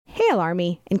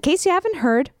Alarmy. In case you haven't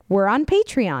heard, we're on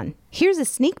Patreon. Here's a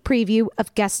sneak preview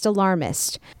of Guest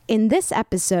Alarmist. In this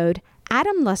episode,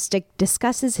 Adam Lustick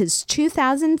discusses his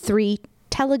 2003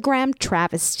 Telegram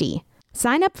Travesty.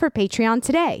 Sign up for Patreon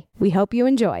today. We hope you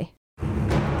enjoy.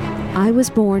 I was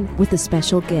born with a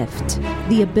special gift,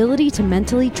 the ability to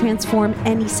mentally transform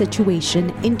any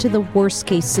situation into the worst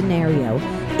case scenario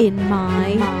in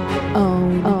my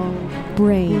own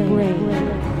brain.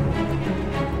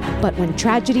 But when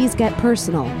tragedies get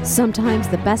personal, sometimes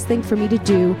the best thing for me to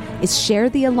do is share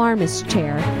the Alarmist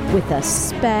chair with a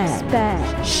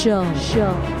special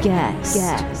guest.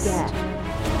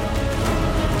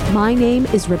 My name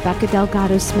is Rebecca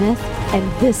Delgado Smith, and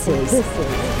this is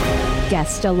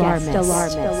Guest Alarmist.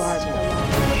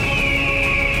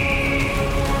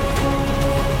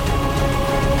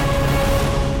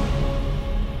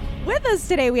 With us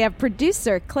today, we have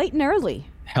producer Clayton Early.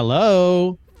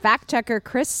 Hello. Fact checker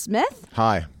Chris Smith.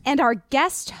 Hi. And our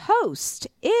guest host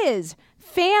is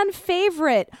fan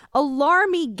favorite,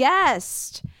 alarmy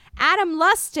guest, Adam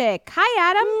Lustick.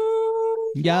 Hi, Adam.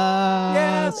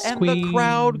 Yes, and queen. the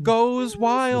crowd goes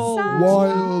wild.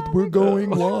 Wild. We're going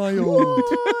wild.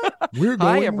 We're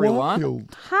going Hi, everyone.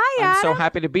 wild. Hi, Adam. I'm so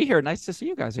happy to be here. Nice to see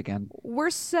you guys again. We're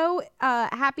so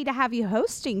happy to have you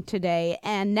hosting today.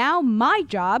 And now my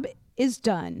job is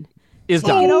done. Is Take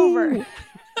done. it over.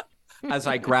 As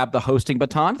I grab the hosting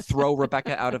baton, throw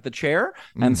Rebecca out of the chair,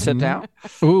 and sit down.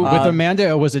 Ooh, with Amanda,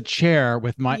 it was a chair.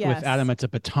 With Yes. Adam, it's a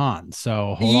baton.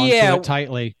 So hold on to it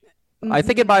tightly. I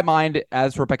think in my mind,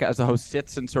 as Rebecca, as the host,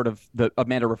 sits in sort of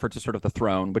Amanda referred to sort of the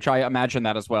throne, which I imagine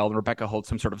that as well. And Rebecca holds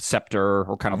some sort of scepter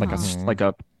or kind of like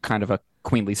a kind of a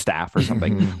queenly staff or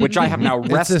something, which I have now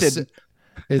rested.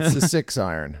 It's a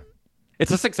 6-iron.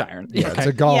 It's a 6-iron. Yeah, it's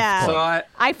a golf Yeah. club. So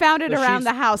I found it So around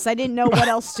she's- the house. I didn't know what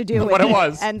else to do with What it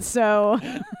was. And so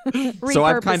repurposed So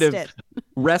I've kind of it.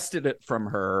 wrested it from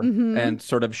her and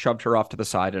sort of shoved her off to the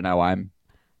side, and now I'm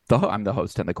the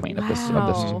host and the queen of this.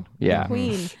 Wow. Yeah.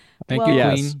 Queen. Thank Well, you,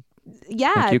 Yes. Queen.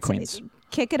 Yeah. Thank you, it's- queens.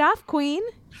 Kick it off, Queen.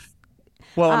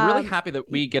 Well, I'm really happy that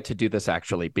we get to do this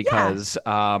actually because,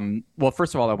 well,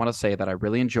 first of all, I want to say that I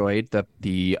really enjoyed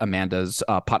the Amanda's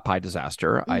pot pie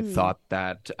disaster. I thought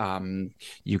that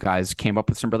you guys came up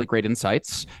with some really great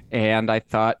insights, and I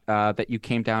thought that you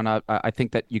came down. I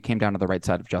think that you came down to the right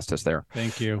side of justice there.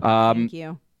 Thank you. Thank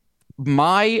you.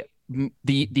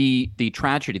 The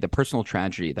tragedy, the personal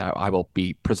tragedy that I will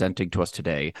be presenting to us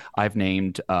today, I've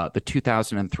named the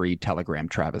 2003 Telegram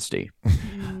Travesty.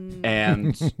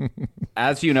 And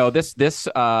as you know, this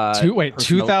Wait,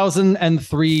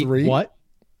 2003 Three? what?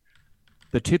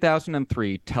 The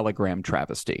 2003 Telegram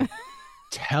Travesty.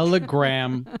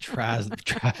 Telegram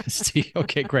travesty.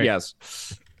 Okay, great. Yes.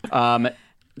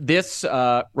 This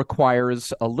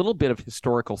requires a little bit of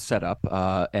historical setup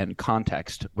and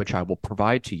context, which I will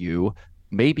provide to you,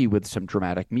 maybe with some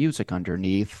dramatic music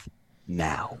underneath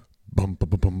now. Bum, bum,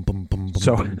 bum, bum, bum,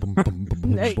 So- bum, bum, bum, bum,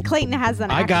 bum, Clayton has an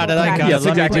I got it. actual I got track. it. Yes,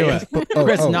 Let exactly. me do it.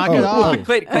 Chris, knock it off.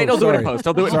 Clayton will do it in sorry. post.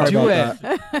 I'll do it in Sorry post. Do about it.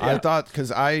 that. I thought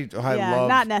because I Yeah, love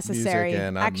not necessary. music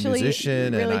and I'm Actually, a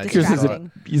musician really and I Chris just is,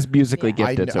 distracting. he's musically Yeah.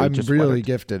 gifted, so I'm just really wondered.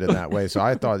 gifted in that way. So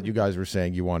I thought you guys were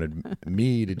saying you wanted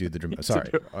me to do the drum. Sorry.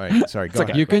 All right. Sorry. Go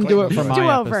ahead. You can do it for my Do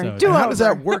over. episode. Do And how does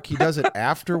over. that work? He does it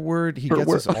afterward. He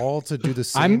gets us all to do the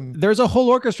same. There's a whole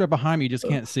orchestra behind me. You just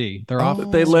can't see. They're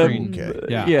off. They live. screen. Okay.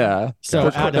 Yeah. Yeah. So,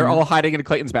 they're Adam- all hiding in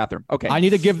Clayton's bathroom. Okay. I need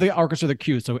to give the orchestra the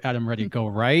cue. So Adam, ready? Go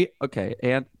right Okay.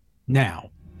 And now.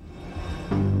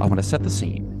 I want to set the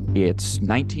scene. It's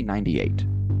 1998.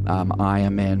 I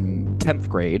am in 10th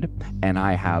grade, and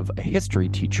I have a history /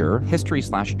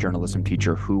 journalism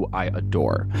teacher who I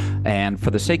adore. And for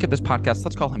the sake of this podcast,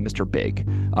 let's call him Mr. Big.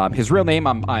 His real name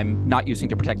I'm not using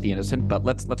to protect the innocent, but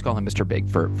let's call him Mr. Big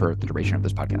for the duration of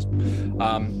this podcast.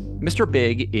 Mr.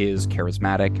 Big is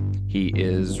charismatic. He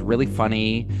is really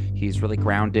funny. He's really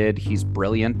grounded. He's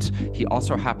brilliant. He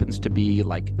also happens to be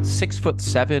like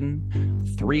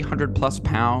 6'7", 300 plus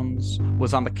pounds,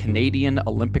 was on the Canadian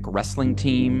Olympic wrestling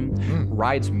team,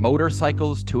 rides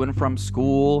motorcycles to and from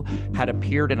school, had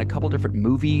appeared in a couple different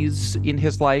movies in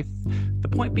his life. The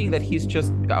point being that he's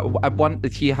just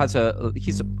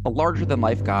he's a larger than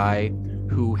life guy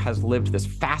who has lived this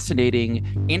fascinating,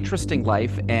 interesting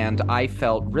life, and I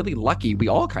felt really lucky, we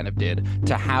all kind of did,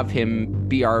 to have him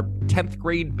be our 10th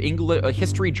grade English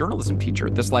history journalism teacher,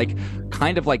 this like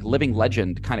kind of like living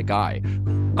legend kind of guy.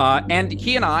 And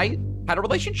he and I had a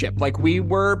relationship. Like we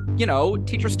were,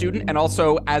 teacher student, and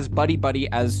also as buddy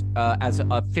as a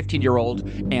 15-year-old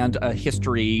and a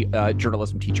history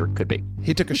journalism teacher could be.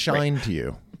 He took a shine to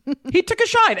you He took a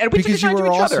shine, and we took a because you shine were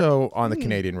to each other. also on the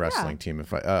Canadian wrestling team.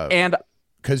 And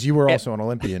Because you were also an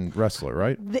Olympian wrestler,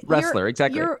 right? Wrestler,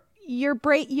 exactly.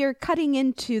 You're cutting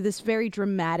into this very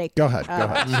dramatic. Go ahead.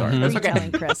 Sorry. That's okay.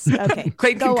 retelling, Chris. Okay,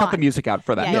 Clayton go can cut on. the music out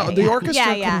for that. Yeah, No, the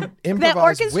orchestra can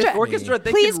improvise The with me. orchestra,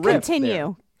 they Please can riff continue.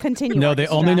 there. Continue. No, they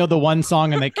orchestra. only know the one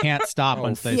song and they can't stop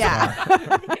once they start.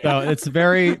 So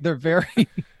they're very.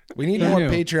 We need They're more new.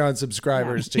 Patreon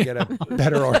subscribers to get a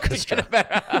better orchestra.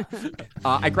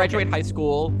 I graduate high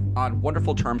school on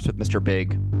wonderful terms with Mr.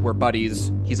 Big. We're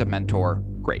buddies. He's a mentor.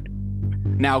 Great.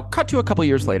 Now, cut to a couple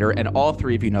years later, and all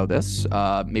three of you know this,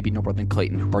 maybe no more than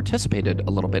Clayton, who participated a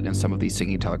little bit in some of these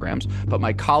singing telegrams, but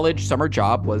my college summer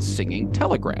job was singing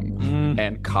telegram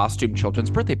and costume children's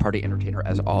birthday party entertainer,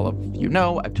 as all of you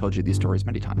know. I've told you these stories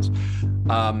many times.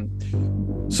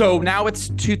 So now it's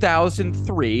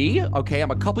 2003. Okay,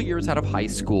 I'm a couple years out of high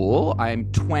school.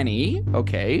 I'm 20.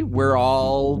 Okay, we're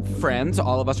all friends.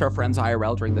 All of us are friends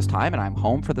IRL during this time, and I'm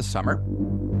home for the summer.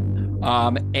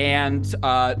 And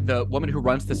the woman who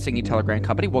runs the singing telegram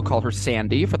company, we'll call her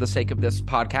Sandy for the sake of this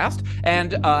podcast.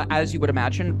 And as you would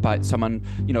imagine, but someone,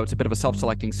 it's a bit of a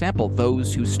self-selecting sample.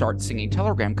 Those who start singing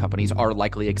telegram companies are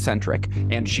likely eccentric,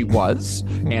 and she was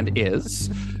and is.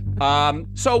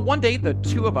 So one day, the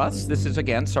two of us, this is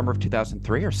again summer of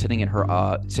 2003, are sitting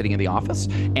in the office,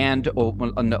 and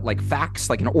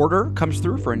an order comes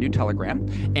through for a new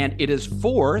telegram, and it is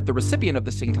for the recipient of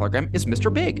the singing telegram is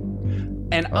Mr. Big.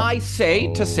 And I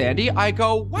say to Sandy, I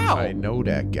go, wow. I know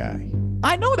that guy.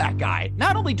 I know that guy.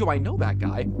 Not only do I know that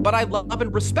guy, but I love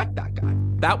and respect that guy.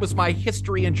 That was my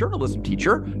history and journalism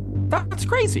teacher. That's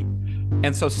crazy.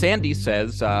 And so Sandy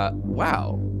says,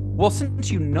 wow. Well, since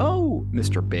you know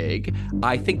Mr. Big,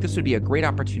 I think this would be a great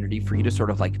opportunity for you to sort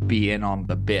of be in on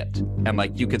the bit. And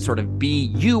you could sort of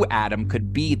you, Adam,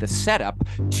 could be the setup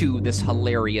to this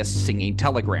hilarious singing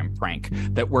telegram prank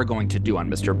that we're going to do on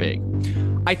Mr. Big.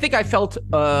 I think I felt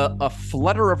a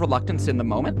flutter of reluctance in the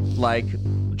moment,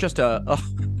 just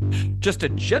a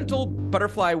gentle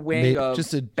butterfly wing of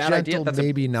just a bad gentle, idea.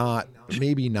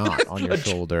 maybe not on your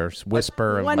shoulder.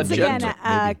 Whisper of Once a again,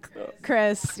 gentle,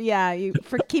 Chris, you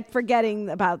keep forgetting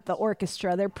about the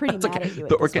orchestra. They're pretty mad at you.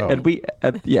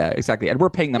 Exactly. And we're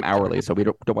paying them hourly, so we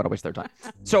don't want to waste their time.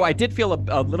 So I did feel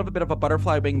a little bit of a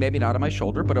butterfly wing, maybe not on my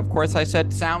shoulder, but of course I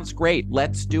said, sounds great.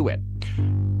 Let's do it.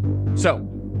 So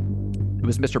it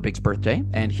was Mr. Big's birthday,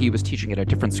 and he was teaching at a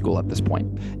different school at this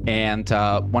point. And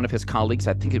one of his colleagues,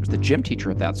 I think it was the gym teacher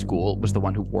at that school, was the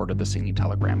one who worded the singing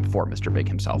telegram for Mr. Big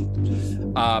himself.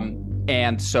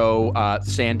 And so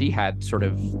Sandy had sort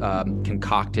of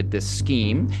concocted this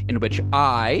scheme in which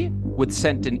I would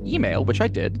send an email, which I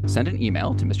did, send an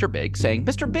email to Mr. Big saying,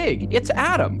 Mr. Big, it's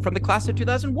Adam from the class of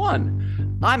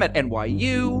 2001. I'm at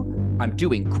NYU. I'm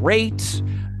doing great.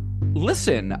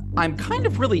 Listen, I'm kind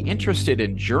of really interested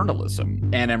in journalism,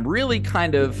 and I'm really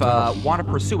kind of want to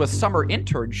pursue a summer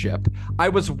internship. I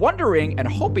was wondering and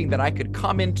hoping that I could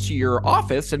come into your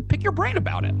office and pick your brain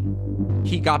about it.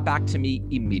 He got back to me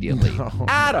immediately.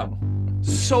 Adam,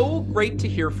 so great to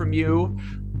hear from you.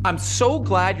 I'm so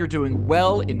glad you're doing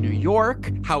well in New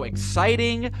York. How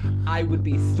exciting. I would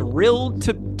be thrilled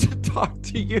to talk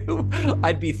to you.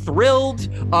 I'd be thrilled.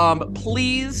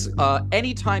 Please,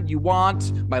 anytime you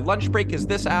want. My lunch break is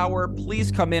this hour.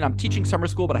 Please come in. I'm teaching summer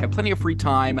school, but I have plenty of free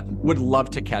time. Would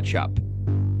love to catch up.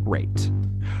 Great.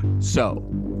 So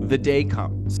the day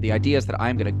comes. The idea is that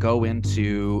I'm going to go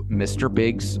into Mr.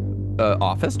 Big's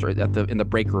office or in the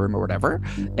break room or whatever,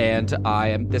 and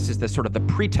this is the sort of the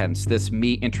pretense, this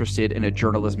me interested in a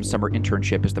journalism summer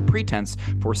internship is the pretense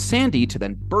for Sandy to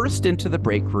then burst into the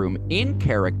break room in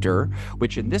character,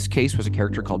 which in this case was a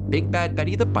character called Big Bad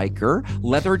Betty the Biker,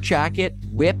 leather jacket,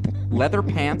 whip, leather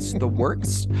pants, the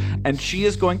works, and she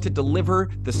is going to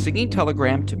deliver the singing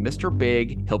telegram to Mr.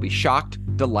 Big. He'll be shocked,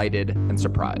 delighted, and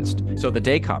surprised. So the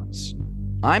day comes.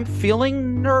 I'm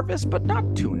feeling nervous, but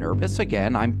not too nervous.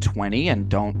 Again, I'm 20 and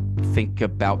don't think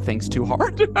about things too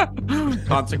hard.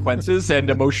 Consequences and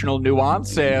emotional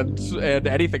nuance and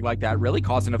anything like that, really,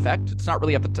 cause and effect. It's not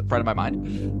really at the front of my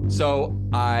mind. So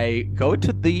I go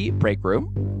to the break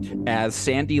room as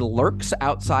Sandy lurks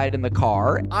outside in the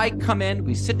car. I come in,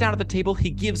 we sit down at the table. He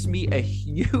gives me a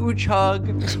huge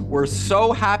hug. We're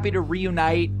so happy to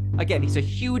reunite. Again, he's a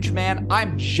huge man.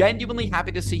 I'm genuinely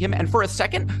happy to see him. And for a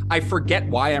second, I forget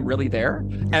why I'm really there.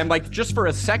 And just for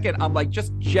a second, I'm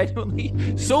just genuinely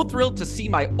so thrilled to see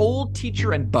my old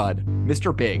teacher and bud,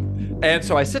 Mr. Big. And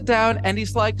so I sit down and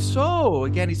he's like, so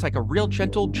again, he's like a real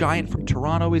gentle giant from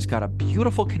Toronto. He's got a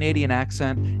beautiful Canadian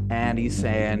accent. And he's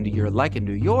saying, you're in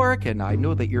New York and I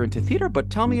know that you're into theater, but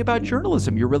tell me about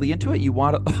journalism. You're really into it. You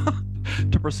want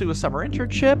to pursue a summer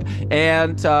internship?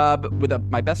 And with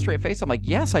my best straight face, I'm like,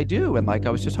 yes, I do. And like, I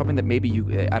was just hoping that maybe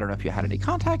I don't know if you had any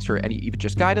contacts or any even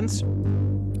just guidance.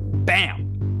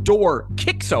 Bam! Door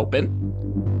kicks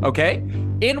open. Okay?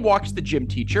 In walks the gym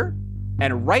teacher.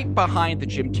 And right behind the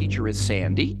gym teacher is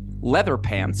Sandy. Leather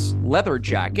pants, leather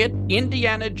jacket,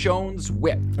 Indiana Jones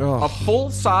whip, a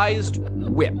full-sized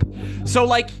whip. So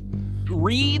like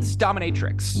reads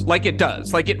Dominatrix, like it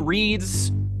does, like it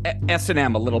reads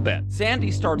S&M a little bit. Sandy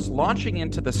starts launching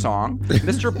into the song.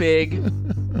 Mr. Big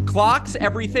clocks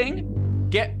everything,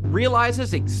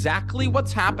 realizes exactly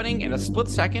what's happening in a split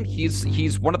second.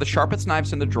 He's one of the sharpest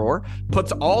knives in the drawer,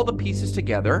 puts all the pieces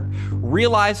together,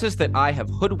 realizes that I have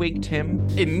hoodwinked him,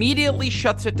 immediately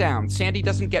shuts it down. Sandy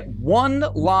doesn't get one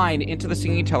line into the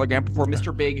singing telegram before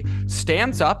Mr. Big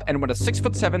stands up, and when a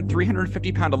 6'7",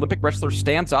 350-pound Olympic wrestler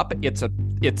stands up, it's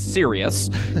serious.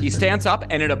 He stands up,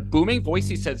 and in a booming voice,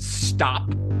 he says,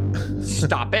 "Stop.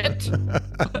 Stop it.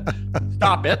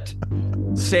 Stop it."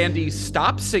 Sandy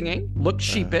stops singing, looks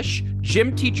sheepish.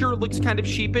 Gym teacher looks kind of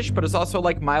sheepish, but is also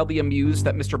like mildly amused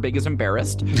that Mr. Big is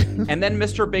embarrassed. And then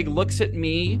Mr. Big looks at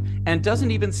me and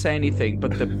doesn't even say anything,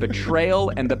 but the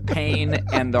betrayal and the pain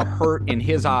and the hurt in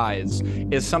his eyes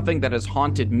is something that has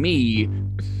haunted me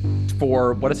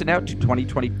for, what is it now?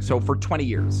 2020. So for 20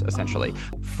 years, essentially.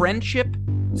 Friendship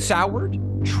soured,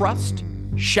 trust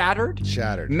shattered,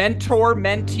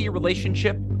 mentor-mentee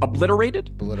relationship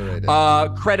obliterated,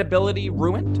 credibility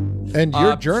ruined, and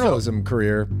your journalism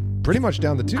career pretty much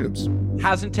down the tubes.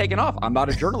 Hasn't taken off. I'm not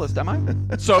a journalist, am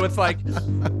I? So it's like,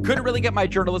 couldn't really get my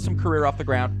journalism career off the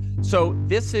ground. So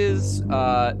this is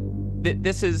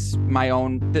my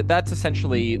own. That's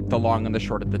essentially the long and the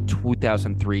short of the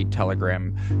 2003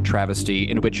 Telegram travesty,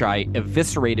 in which I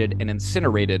eviscerated and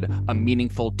incinerated a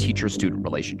meaningful teacher-student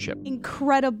relationship.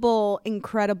 Incredible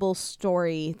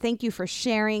story. Thank you for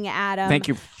sharing, Adam. Thank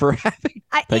you for having.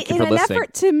 Thank you for listening. In an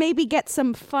effort to maybe get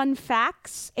some fun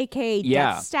facts, aka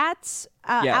death stats,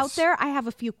 out there, I have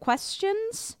a few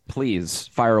questions. Please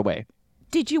fire away.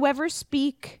 Did you ever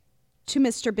speak to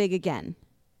Mr. Big again?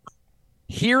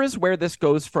 Here is where this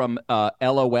goes from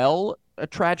LOL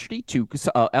tragedy to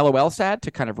LOL sad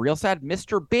to kind of real sad.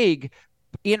 Mr. Big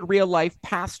in real life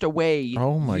passed away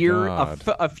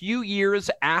a few years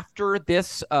after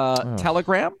this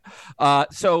telegram.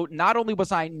 So not only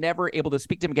was I never able to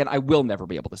speak to him again, I will never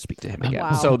be able to speak to him again.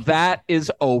 Wow. So that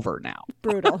is over now.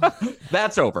 Brutal.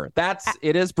 That's over.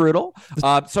 It is brutal.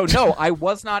 So no, I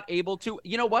was not able to.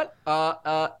 You know what?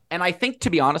 And I think, to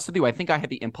be honest with you, I think I had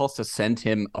the impulse to send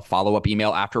him a follow-up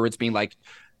email afterwards being like,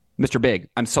 Mr. Big,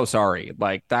 I'm so sorry.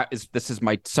 Like, this is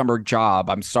my summer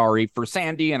job. I'm sorry for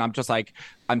Sandy. And I'm just like,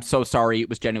 I'm so sorry. It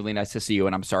was genuinely nice to see you.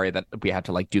 And I'm sorry that we had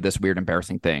to like do this weird,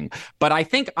 embarrassing thing. But I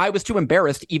think I was too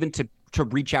embarrassed even to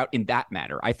reach out in that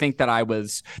manner. I think that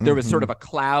there was sort of a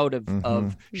cloud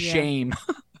of shame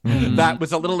that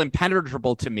was a little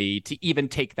impenetrable to me to even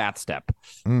take that step.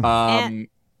 Another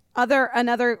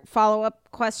follow-up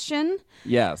question.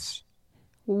 Yes.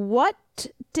 What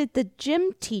did the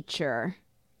gym teacher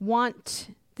want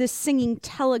this singing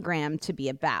telegram to be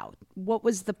about? What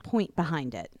was the point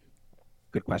behind it?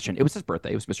 Good question. It was his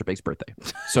birthday. It was Mr. Big's birthday.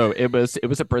 So it was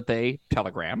a birthday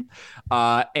telegram.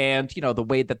 And, you know, the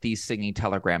way that these singing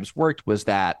telegrams worked was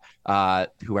that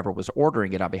whoever was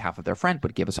ordering it on behalf of their friend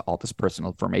would give us all this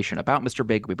personal information about Mr.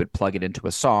 Big. We would plug it into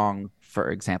a song,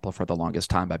 for example, For the Longest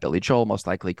Time by Billy Joel. Most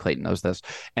likely Clayton knows this.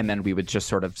 And then we would just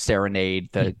sort of serenade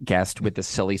the guest with this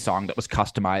silly song that was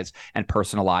customized and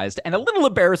personalized and a little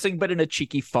embarrassing, but in a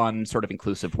cheeky, fun, sort of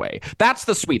inclusive way. That's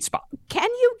the sweet spot. Can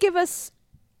you give us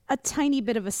a tiny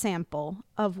bit of a sample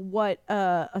of what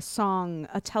a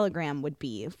telegram would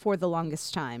be, For the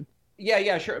Longest Time?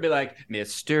 Yeah, sure. It'd be like,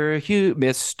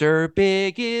 Mr.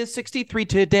 Big is 63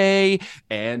 today,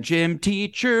 and gym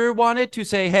teacher wanted to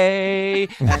say hey,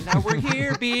 and now we're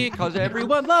here because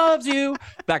everyone loves you.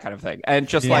 That kind of thing. And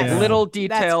just like little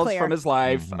details from his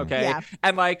life, okay? Yeah.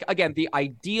 And like, again, the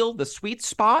sweet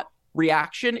spot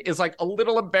reaction is like a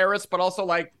little embarrassed, but also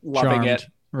like loving it.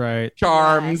 Right.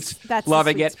 Charmed. Yes, that's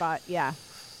loving the sweet it. Spot. Yeah.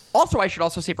 Also, I should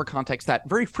also say for context that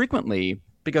very frequently,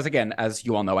 because again, as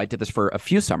you all know, I did this for a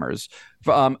few summers,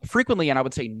 frequently, and I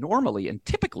would say normally and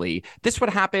typically, this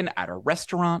would happen at a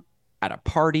restaurant, at a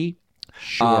party.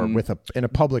 Sure, in a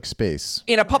public space.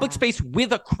 In a public space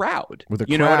with a crowd.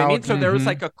 You know what I mean? So there was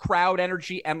like a crowd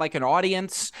energy and like an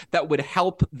audience that would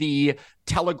help the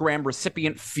telegram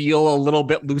recipient feel a little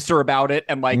bit looser about it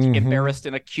and like embarrassed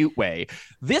in a cute way.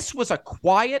 This was a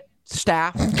quiet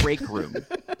staff break room.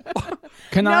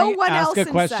 Can I ask a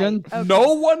question? Okay.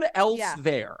 No one else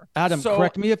there. Adam,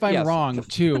 correct me if I'm wrong,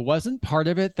 too. Wasn't part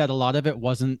of it that a lot of it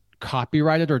wasn't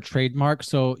copyrighted or trademarked,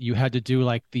 so you had to do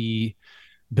like the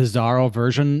bizarro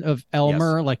version of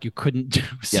Elmer. Yes. Like you couldn't do.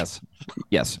 Yes.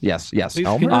 Please,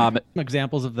 Elmer? can you give some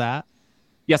examples of that?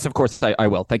 Yes, of course, I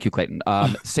will. Thank you, Clayton.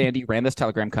 Sandy ran this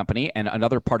telegram company, and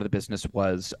another part of the business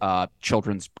was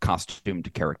children's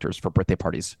costumed characters for birthday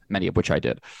parties, many of which I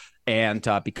did. And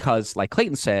because, like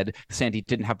Clayton said, Sandy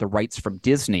didn't have the rights from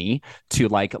Disney to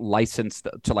like license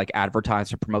to like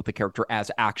advertise or promote the character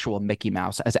as actual Mickey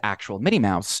Mouse, as actual Minnie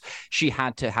Mouse. She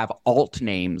had to have alt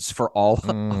names for all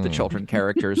of the children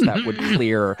characters that would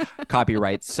clear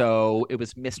copyright. So it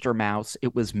was Mr. Mouse,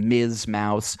 it was Ms.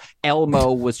 Mouse,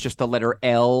 Elmo was just the letter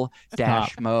L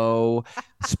dash Mo.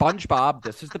 SpongeBob,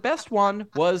 this is the best one,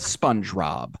 was Sponge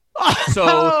Rob.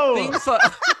 So things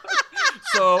like.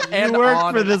 So and you work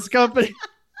on for this company,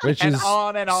 which and is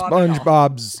on and on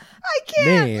SpongeBob's I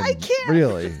can't.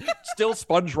 really. Still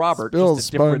Sponge Robert. Still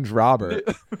just a Sponge Robert,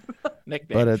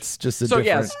 nickname. but it's just a So,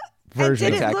 different yes. version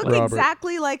And did it of look Robert.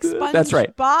 exactly like SpongeBob? That's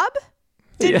right.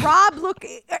 Did Rob look?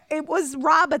 It was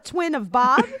Rob a twin of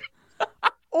Bob,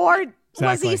 or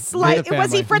was he Exactly. Made a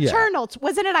Was he family. fraternal?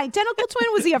 Was it an identical twin?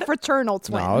 Was he a fraternal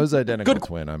twin? No, it was identical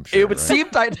twin. I'm sure. It would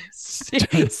right?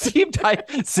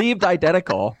 seemed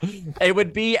identical. It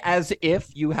would be as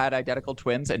if you had identical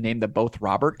twins and named them both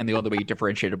Robert, and the only way you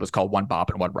differentiated was called one Bob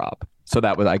and one Rob. So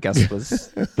that was, I guess, was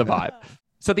the vibe.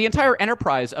 So the entire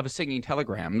enterprise of Singing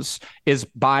Telegrams is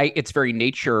by its very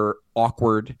nature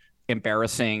awkward,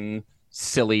 embarrassing,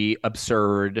 silly,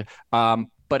 absurd.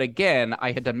 But again,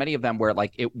 I had done many of them where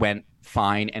like it went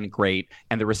fine and great,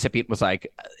 and the recipient was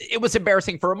like, it was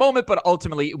embarrassing for a moment, but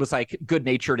ultimately it was like good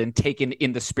natured and taken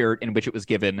in the spirit in which it was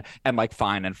given, and like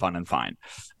fine and fun and fine.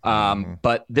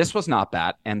 But this was not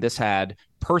that, and this had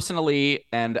personally,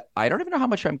 and I don't even know how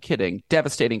much I'm kidding,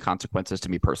 devastating consequences to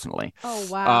me personally. Oh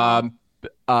wow!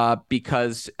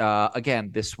 Because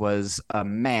again, this was a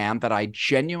man that I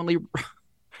genuinely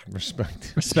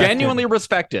genuinely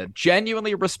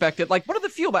respected. Like one of the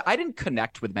few, but I didn't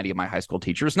connect with many of my high school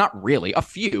teachers. Not really. A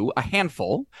few, a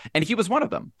handful, and he was one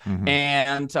of them.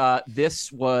 And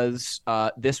this was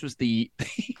the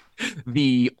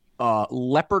the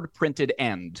leopard printed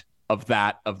end of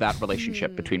that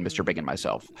relationship between Mr. Big and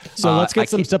myself. So let's get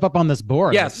some stuff up on this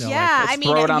board. Yes. I feel Yeah, let's I mean,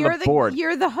 throw it on you're the board.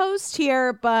 you're the host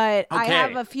here, but I Okay.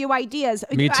 have a few ideas.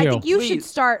 Me I too. think you should Please.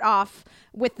 start off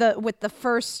with the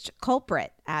first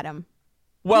culprit, Adam.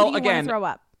 Well, Who do you wanna throw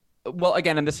up? Well,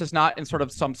 again, and this is not in sort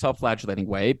of some self-flagellating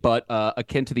way, but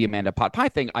akin to the Amanda Pot Pie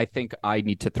thing, I think I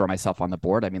need to throw myself on the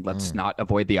board. I mean, let's not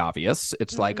avoid the obvious.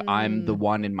 It's like I'm the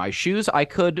one in my shoes.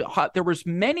 There was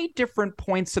many different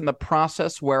points in the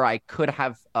process where I could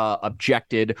have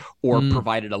objected or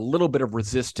provided a little bit of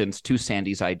resistance to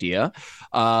Sandy's idea.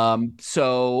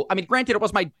 So, I mean, granted, it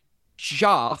was my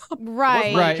job.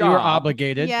 Right. Right, you were job.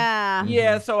 obligated. Yeah.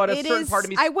 Yeah, so at a It certain is. part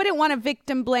of me... I wouldn't want to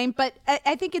victim blame, but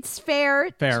I think it's fair.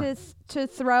 To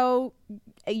throw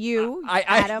you,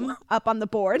 Adam, up on the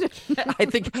board. I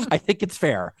think it's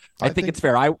fair. I think it's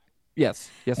fair. Yes.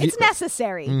 It's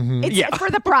necessary. Mm-hmm. It's for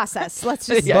the process. Let's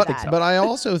just say that. But I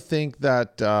also think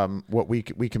that what we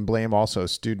can blame also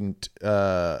student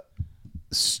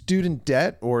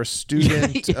debt or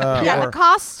student the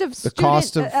cost of the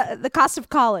cost of the cost of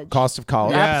college. cost of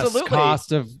college. Yes, Absolutely.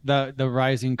 cost of the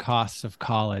rising costs of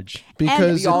college.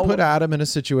 Because And- it put Adam in a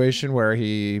situation where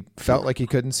he felt like he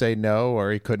couldn't say no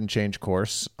or he couldn't change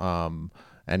course, and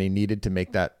he needed to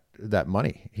make that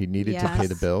money. He needed to pay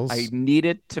the bills. I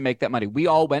needed to make that money. We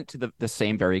all went to the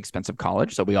same very expensive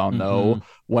college, so we all know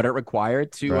what it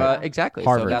required to Right. exactly.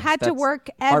 Harvard. So Had to work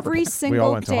every We all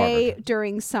single went to day Harvard.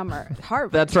 during summer.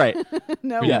 Harvard. That's right.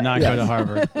 No We way. did not go to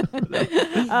Harvard.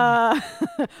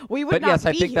 We would But not yes, be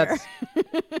I think here.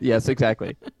 that's yes,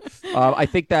 exactly. I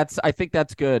think that's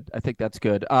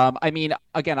good. I mean,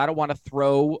 again, I don't want to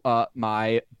throw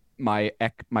my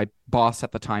boss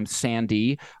at the time,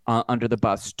 Sandy, under the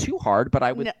bus too hard, but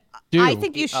I would. No, I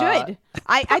think you should.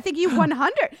 I think you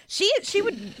 100. She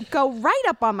would go right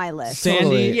up on my list.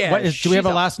 Sandy, Yeah, do we have a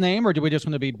she's last name, or do we just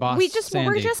want to be boss? We're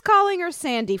Sandy? just calling her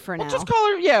Sandy for now. Just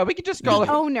call her. Yeah, we could just call the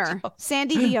her owner.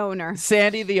 Sandy the owner.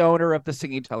 Sandy, the owner of the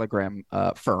Singing Telegram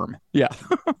firm. Yeah.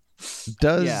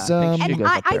 Does Yeah, I think she And goes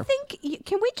up I there. think,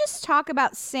 can we just talk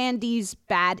about Sandy's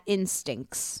bad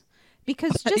instincts?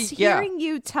 Because just Yeah. hearing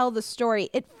you tell the story,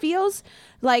 it feels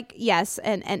like, yes,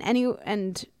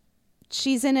 and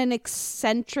she's in an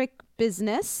eccentric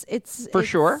business. It's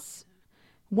sure.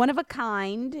 one of a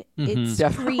kind. Mm-hmm. It's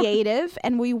Definitely. creative,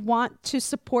 and we want to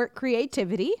support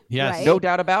creativity. Yes. right? No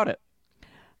doubt about it.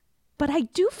 But I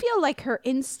do feel like her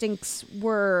instincts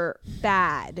were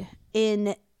bad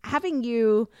in having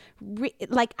you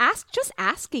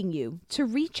asking you to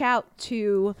reach out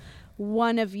to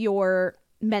one of your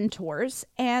mentors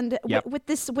and with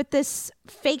this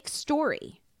fake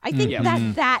story. I think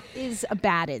that is a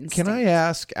bad instinct. Can I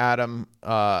ask, Adam,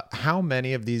 how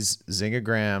many of these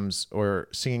zingograms or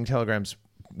singing telegrams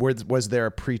was there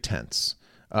a pretense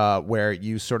where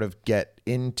you sort of get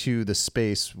into the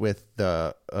space with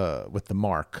the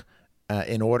mark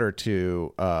in order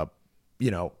to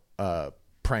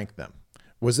prank them?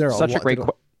 Was there such a great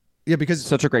because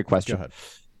such a great question? Go ahead.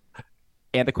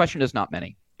 And the question is not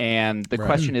many. And the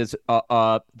question is a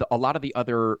lot of the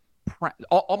other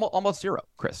almost zero,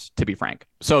 Chris, to be frank.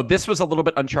 So this was a little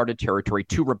bit uncharted territory,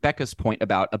 to Rebecca's point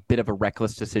about a bit of a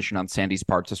reckless decision on Sandy's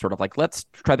part to sort of like, let's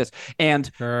try this.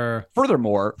 And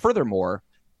furthermore,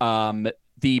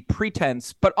 the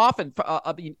pretense, but often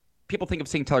people think of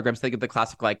singing telegrams, think of the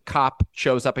classic, like, cop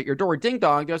shows up at your door, ding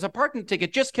dong, there's a parking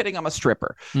ticket, just kidding, I'm a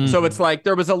stripper. So it's like,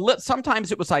 there was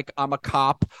sometimes it was like, I'm a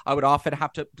cop. I would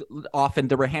often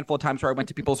there were a handful of times where I went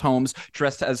to people's homes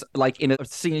dressed as like in a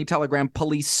singing telegram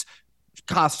police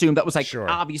costume that was like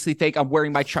obviously fake. I'm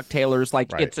wearing my Chuck Taylors,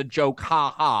 like it's a joke,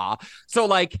 ha ha. So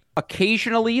like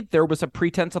occasionally there was a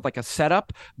pretense of like a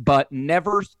setup, but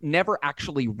never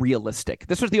actually realistic.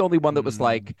 This was the only one that was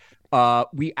like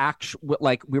we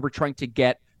were trying to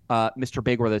get Mr.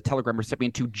 Big, or the telegram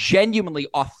recipient, to genuinely,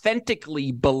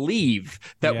 authentically believe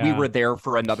that we were there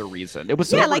for another reason. It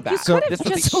was like that. You could have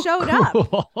just showed up.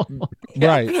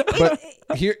 Right. But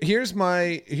here's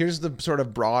the sort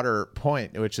of broader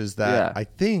point, which is that I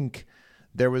think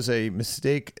there was a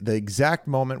mistake. The exact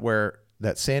moment where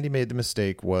that Sandy made the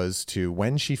mistake was to,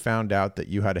 when she found out that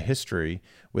you had a history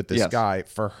with this guy,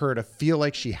 for her to feel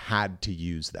like she had to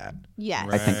use that. Yes.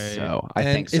 I think so. I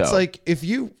think so. It's like, if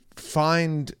you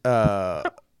find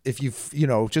if you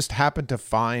just happen to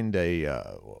find a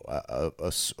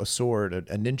sword,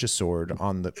 a ninja sword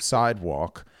on the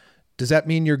sidewalk, does that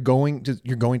mean you're going to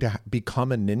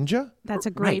become a ninja? That's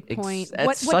a great point.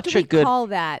 It's what do we call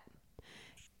that?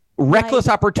 Reckless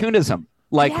opportunism.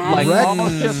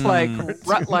 Almost just like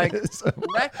reckless.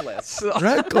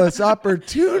 Reckless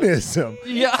opportunism.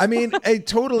 Yeah. I mean, a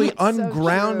totally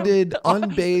ungrounded,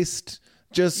 unbased,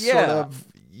 just sort of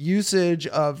usage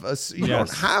of you don't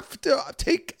have to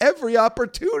take every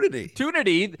opportunity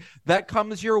that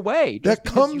comes your way. That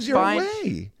comes your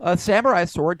way. A samurai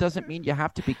sword doesn't mean you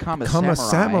have to become a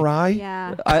samurai.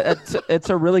 Yeah, it's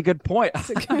a really good point.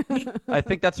 I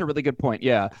think that's a really good point.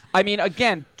 Yeah, I mean,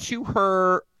 again, to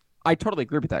her, I totally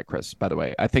agree with that, Chris. By the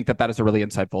way, I think that is really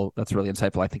insightful. That's really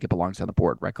insightful. I think it belongs on the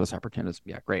board. Reckless opportunism.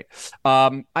 Yeah, great.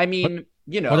 I mean,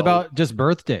 what about just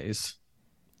birthdays?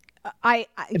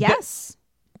 Yes.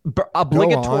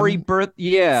 Obligatory birth,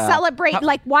 celebrate.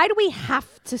 Like, why do we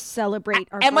have to celebrate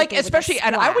our and birthday, like, especially,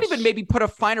 and I would even maybe put a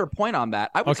finer point on that.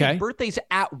 I would say birthdays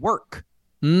at work.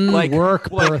 Work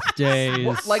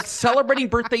birthdays, like celebrating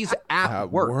birthdays at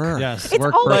work. Yes, it's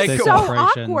work always birthday so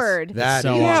celebrations. awkward. That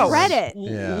so is. Read it,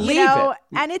 Leave it.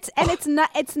 and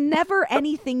it's never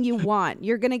anything you want.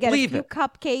 You're gonna get a few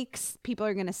cupcakes. People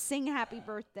are gonna sing happy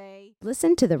birthday.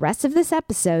 Listen to the rest of this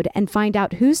episode and find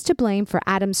out who's to blame for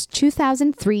Adam's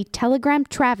 2003 telegram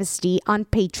travesty on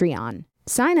Patreon.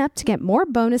 Sign up to get more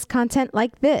bonus content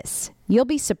like this. You'll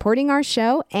be supporting our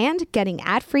show and getting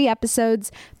ad-free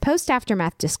episodes,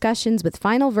 post-aftermath discussions with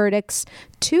final verdicts,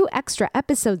 2 extra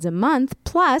episodes a month,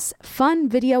 plus fun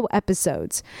video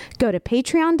episodes. Go to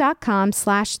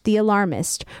patreon.com/The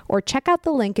Alarmist or check out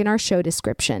the link in our show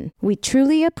description. We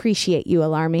truly appreciate you,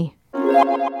 Alarmy.